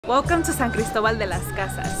Welcome to San Cristobal de las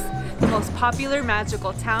Casas, the most popular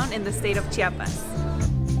magical town in the state of Chiapas.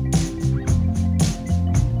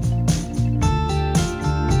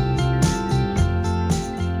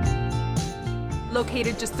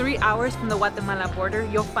 Located just 3 hours from the Guatemala border,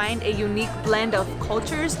 you'll find a unique blend of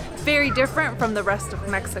cultures very different from the rest of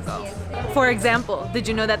Mexico. For example, did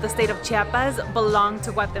you know that the state of Chiapas belonged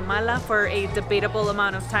to Guatemala for a debatable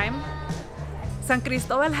amount of time? San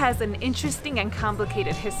Cristobal has an interesting and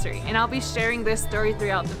complicated history, and I'll be sharing this story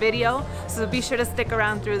throughout the video, so be sure to stick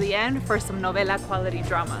around through the end for some novela-quality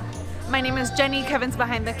drama. My name is Jenny, Kevin's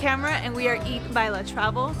behind the camera, and we are Eat, Baila,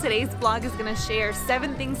 Travel. Today's vlog is going to share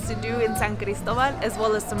 7 things to do in San Cristobal, as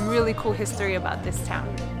well as some really cool history about this town.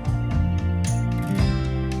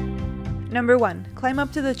 Number 1. Climb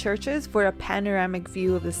up to the churches for a panoramic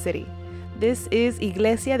view of the city. This is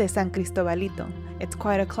Iglesia de San Cristobalito. It's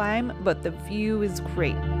quite a climb, but the view is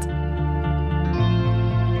great.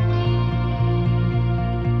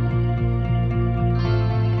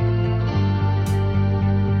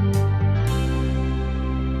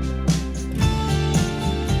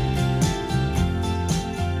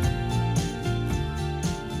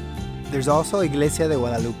 There's also Iglesia de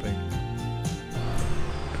Guadalupe.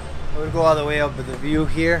 I would go all the way up with the view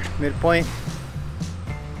here, midpoint.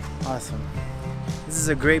 Awesome. This is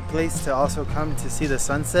a great place to also come to see the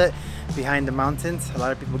sunset behind the mountains. A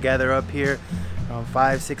lot of people gather up here around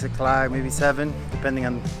 5, 6 o'clock, maybe 7, depending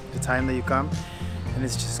on the time that you come. And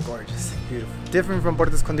it's just gorgeous, beautiful. Different from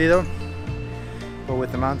Puerto Escondido, but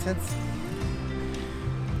with the mountains,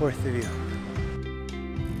 worth the view.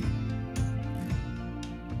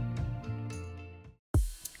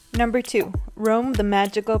 Number 2. Roam the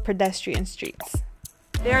magical pedestrian streets.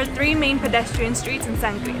 There are 3 main pedestrian streets in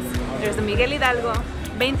San Cris. There's the Miguel Hidalgo,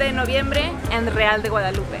 20 de Noviembre, and the Real de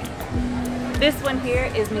Guadalupe. This one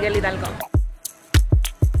here is Miguel Hidalgo.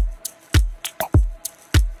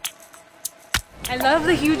 I love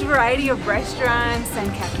the huge variety of restaurants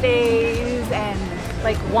and cafes and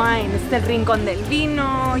like wine. It's the Rincón del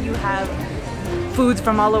Vino. You have foods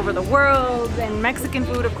from all over the world, and Mexican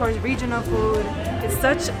food, of course, regional food.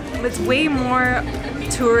 It's way more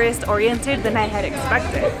tourist oriented than I had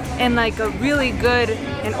expected, in like a really good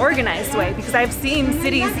and organized way, because I've seen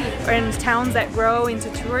cities and towns that grow into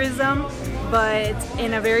tourism but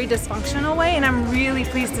in a very dysfunctional way, and I'm really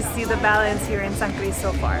pleased to see the balance here in San Cris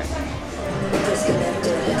so far.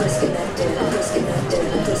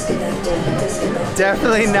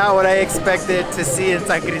 Definitely not what I expected to see in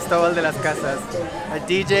San Cristobal de las Casas. A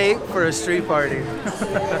DJ for a street party.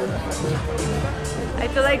 I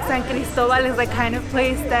feel like San Cristobal is the kind of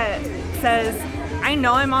place that says, I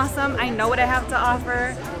know I'm awesome, I know what I have to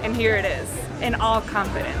offer, and here it is, in all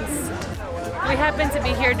confidence. We happen to be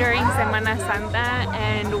here during Semana Santa,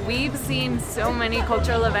 and we've seen so many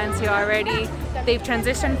cultural events here already. They've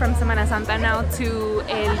transitioned from Semana Santa now to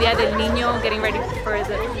El Día del Niño, getting ready for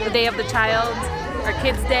the Day of the Child, or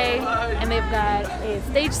Kids Day, and they've got a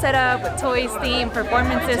stage set up with toys, themed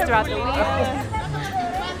performances throughout the week.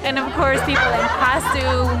 And of course, people in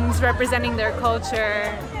costumes representing their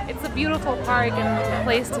culture. It's a beautiful park and a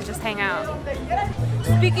place to just hang out.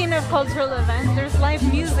 Speaking of cultural events, there's live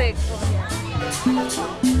music. Check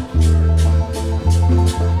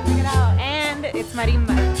it out. And it's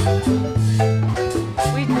marimba.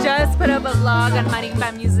 We just put up a vlog on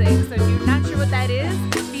marimba music, so if you're not sure what that is,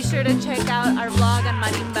 be sure to check out our vlog on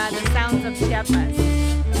marimba, the sounds of Chiapas.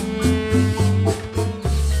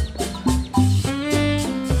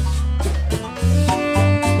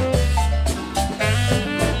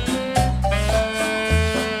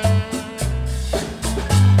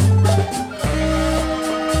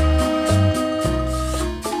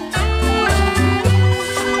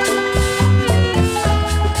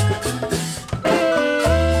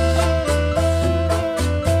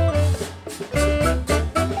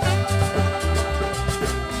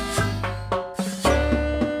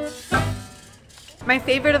 My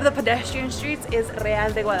favorite of the pedestrian streets is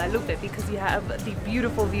Real de Guadalupe, because you have the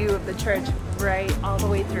beautiful view of the church right all the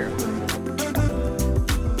way through.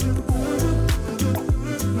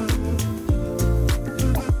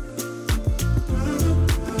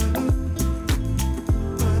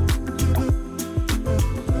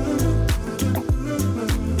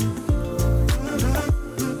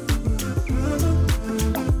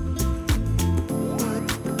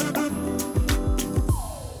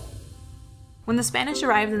 When the Spanish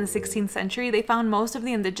arrived in the 16th century, they found most of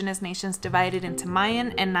the indigenous nations divided into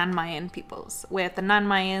Mayan and non-Mayan peoples, with the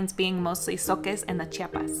non-Mayans being mostly Soques and the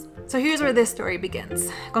Chiapas. So here's where this story begins.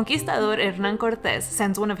 Conquistador Hernán Cortés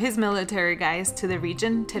sends one of his military guys to the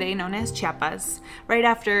region, today known as Chiapas, right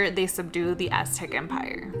after they subdue the Aztec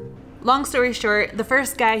Empire. Long story short, the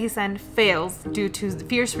first guy he sent fails due to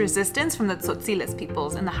fierce resistance from the Tzotziles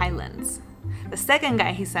peoples in the highlands. The second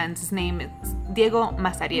guy he sends, his name is Diego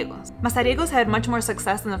Mazariegos. Mazariegos had much more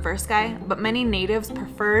success than the first guy, but many natives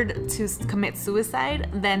preferred to commit suicide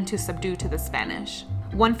than to subdue to the Spanish.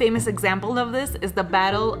 One famous example of this is the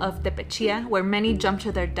Battle of Tepechia, where many jumped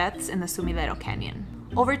to their deaths in the Sumidero Canyon.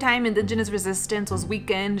 Over time, indigenous resistance was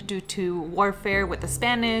weakened due to warfare with the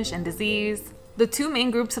Spanish and disease. The two main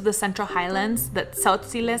groups of the Central Highlands, the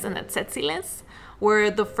Tzotziles and the Tzetziles,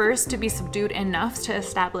 were the first to be subdued enough to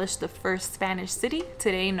establish the first Spanish city,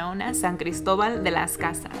 today known as San Cristobal de las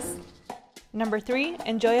Casas. Number 3,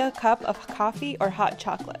 enjoy a cup of coffee or hot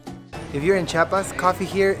chocolate. If you're in Chiapas, coffee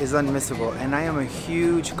here is unmissable, and I am a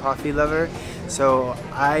huge coffee lover, so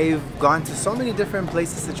I've gone to so many different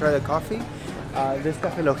places to try the coffee. This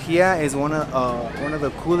Cafelogía is one of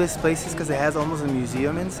the coolest places because it has almost a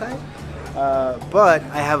museum inside. But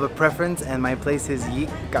I have a preference, and my place is Yi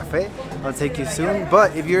Café. I'll take you soon.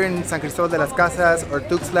 But if you're in San Cristobal de las Casas or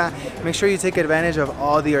Tuxtla, make sure you take advantage of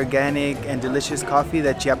all the organic and delicious coffee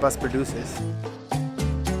that Chiapas produces.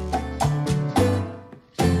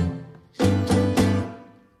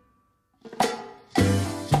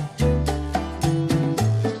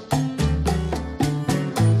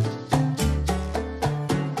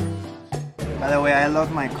 By the way, I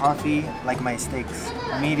love my coffee like my steaks.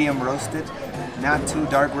 Medium roasted, not too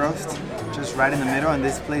dark roast, just right in the middle, and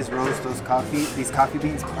this place roasts these coffee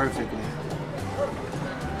beans perfectly.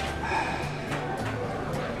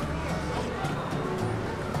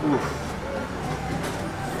 Oof.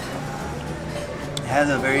 It has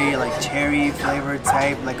a very like cherry flavored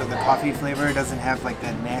type, like of the coffee flavor. It doesn't have like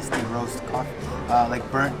that nasty roast coffee,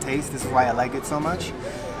 like burnt taste. This is why I like it so much.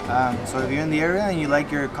 So if you're in the area and you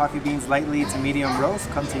like your coffee beans lightly to medium roast,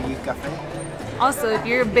 come to Yi Café. Also, if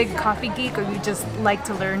you're a big coffee geek or you just like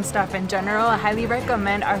to learn stuff in general, I highly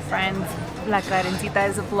recommend our friend La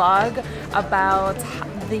Karencita's vlog about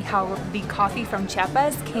how the coffee from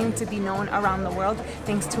Chiapas came to be known around the world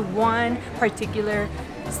thanks to one particular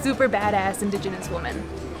super badass indigenous woman.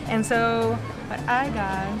 And so what I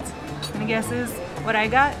got, any guesses what I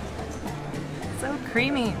got? So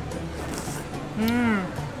creamy.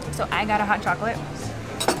 So I got a hot chocolate,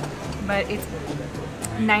 but it's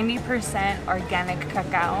 90% organic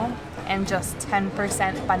cacao and just 10%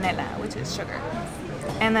 panela, which is sugar.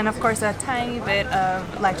 And then of course a tiny bit of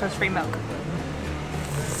lactose-free milk.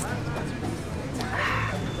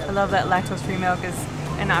 I love that lactose-free milk is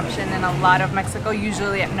an option in a lot of Mexico,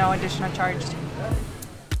 usually at no additional charge.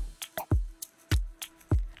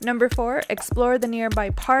 Number 4, explore the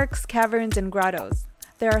nearby parks, caverns, and grottos.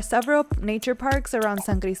 There are several nature parks around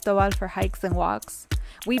San Cristobal for hikes and walks.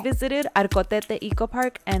 We visited Arcotete Eco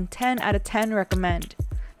Park and 10 out of 10 recommend.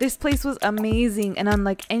 This place was amazing and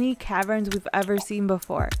unlike any caverns we've ever seen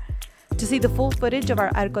before. To see the full footage of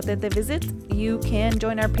our Arcotete visit, you can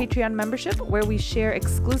join our Patreon membership where we share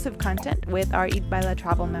exclusive content with our Eat Baila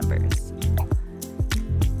travel members.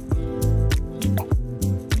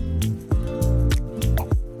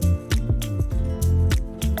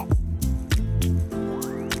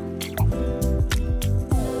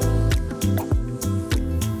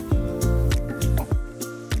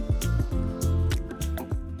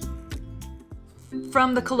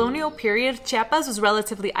 From the colonial period, Chiapas was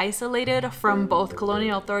relatively isolated from both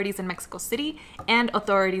colonial authorities in Mexico City and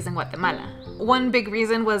authorities in Guatemala. One big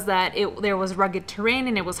reason was that there was rugged terrain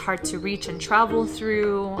and it was hard to reach and travel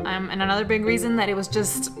through, and another big reason that it was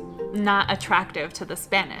just not attractive to the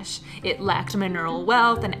Spanish. It lacked mineral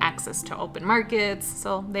wealth and access to open markets,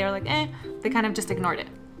 so they were like, they kind of just ignored it.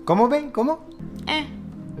 ¿Cómo ven? ¿Cómo?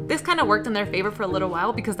 This kind of worked in their favor for a little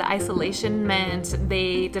while because the isolation meant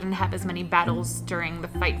they didn't have as many battles during the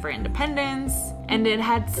fight for independence, and it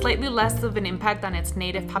had slightly less of an impact on its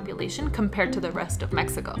native population compared to the rest of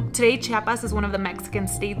Mexico. Today, Chiapas is one of the Mexican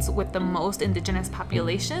states with the most indigenous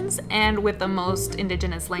populations and with the most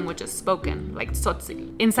indigenous languages spoken, like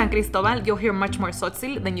Tzotzil. In San Cristobal, you'll hear much more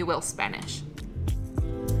Tzotzil than you will Spanish.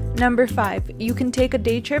 Number 5, you can take a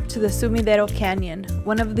day trip to the Sumidero Canyon,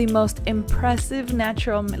 one of the most impressive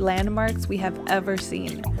natural landmarks we have ever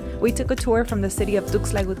seen. We took a tour from the city of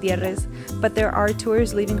Tuxtla Gutierrez, but there are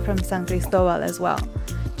tours leaving from San Cristobal as well.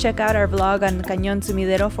 Check out our vlog on Cañón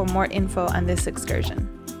Sumidero for more info on this excursion.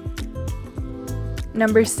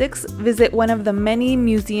 Number 6, visit one of the many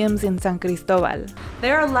museums in San Cristobal.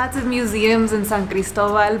 There are lots of museums in San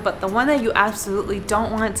Cristobal, but the one that you absolutely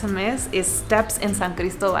don't want to miss is Steps in San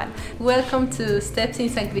Cristobal. Welcome to Steps in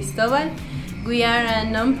San Cristobal. We are a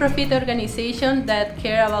non-profit organization that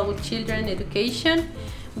care about children education.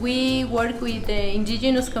 We work with the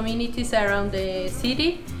indigenous communities around the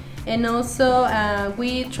city, and also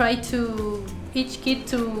we try to each kid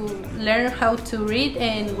to learn how to read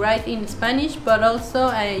and write in Spanish, but also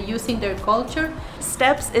using their culture.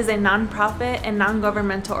 STEPS is a non-profit and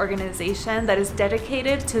non-governmental organization that is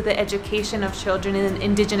dedicated to the education of children in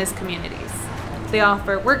indigenous communities. They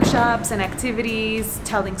offer workshops and activities,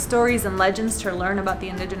 telling stories and legends to learn about the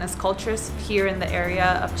indigenous cultures here in the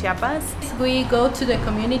area of Chiapas. We go to the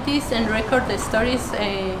communities and record the stories,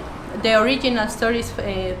 the original stories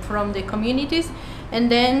from the communities, and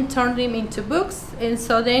then turn them into books. And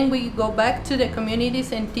so then we go back to the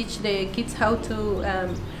communities and teach the kids how to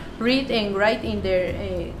read and write in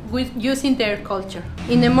their using their culture.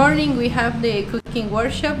 In the morning we have the cooking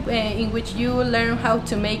workshop in which you learn how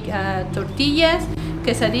to make tortillas,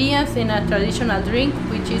 quesadillas, and a traditional drink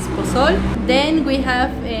which is pozol. Then we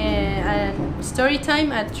have a story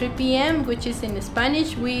time at 3 p.m. which is in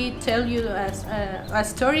Spanish. We tell you a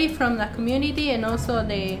story from the community and also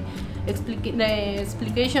the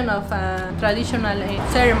explication of a traditional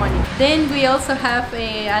ceremony. Then we also have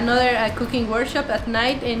another cooking workshop at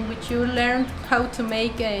night in which you learn how to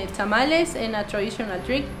make tamales and a traditional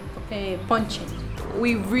drink, ponche.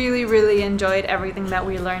 We really enjoyed everything that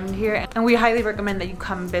we learned here, and we highly recommend that you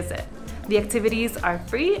come visit. The activities are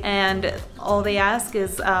free, and all they ask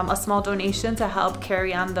is a small donation to help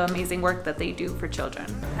carry on the amazing work that they do for children.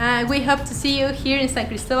 We hope to see you here in San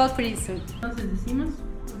Cristobal pretty soon.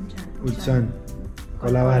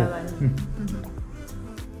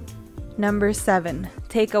 Number 7,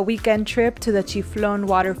 take a weekend trip to the Chiflón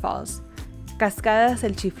waterfalls. Casas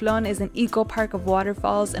El Chiflón is an eco-park of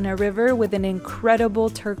waterfalls and a river with an incredible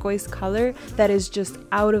turquoise color that is just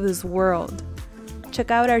out of this world. Check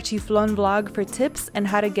out our Chiflón vlog for tips and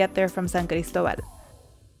how to get there from San Cristobal.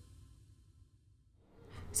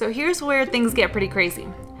 So here's where things get pretty crazy.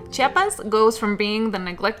 Chiapas goes from being the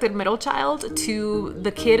neglected middle child to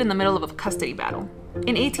the kid in the middle of a custody battle.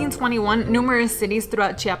 In 1821, numerous cities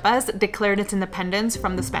throughout Chiapas declared its independence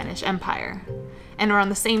from the Spanish Empire. And around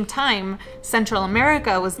the same time, Central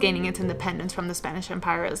America was gaining its independence from the Spanish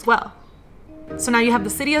Empire as well. So now you have the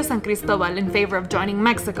city of San Cristobal in favor of joining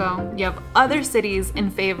Mexico, you have other cities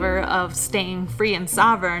in favor of staying free and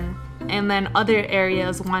sovereign, and then other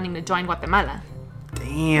areas wanting to join Guatemala.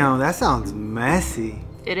 Damn, that sounds messy.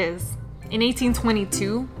 It is. In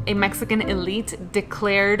 1822, a Mexican elite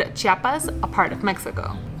declared Chiapas a part of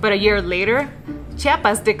Mexico. But a year later,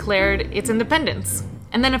 Chiapas declared its independence.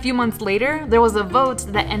 And then a few months later, there was a vote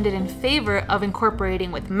that ended in favor of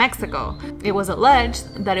incorporating with Mexico. It was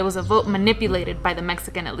alleged that it was a vote manipulated by the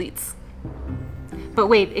Mexican elites. But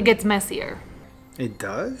wait, it gets messier. It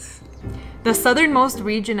does? The southernmost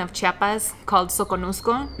region of Chiapas, called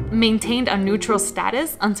Soconusco, maintained a neutral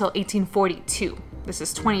status until 1842. This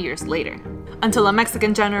is 20 years later. Until a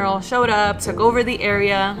Mexican general showed up, took over the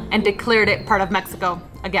area, and declared it part of Mexico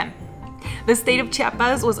again. The state of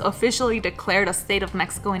Chiapas was officially declared a state of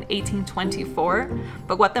Mexico in 1824,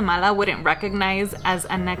 but Guatemala wouldn't recognize as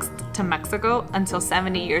annexed to Mexico until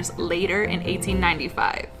 70 years later in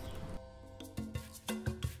 1895.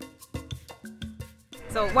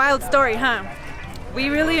 So, wild story, huh? We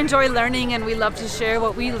really enjoy learning, and we love to share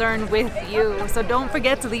what we learn with you. So don't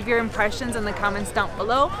forget to leave your impressions in the comments down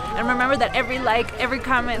below. And remember that every like, every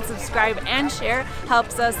comment, subscribe, and share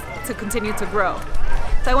helps us to continue to grow.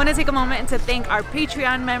 So I want to take a moment to thank our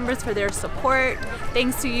Patreon members for their support.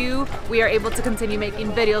 Thanks to you, we are able to continue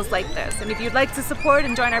making videos like this. And if you'd like to support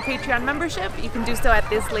and join our Patreon membership, you can do so at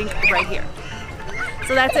this link right here.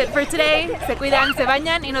 So that's it for today. Se cuidan, se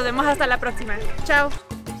bañan, y nos vemos hasta la próxima. Chao.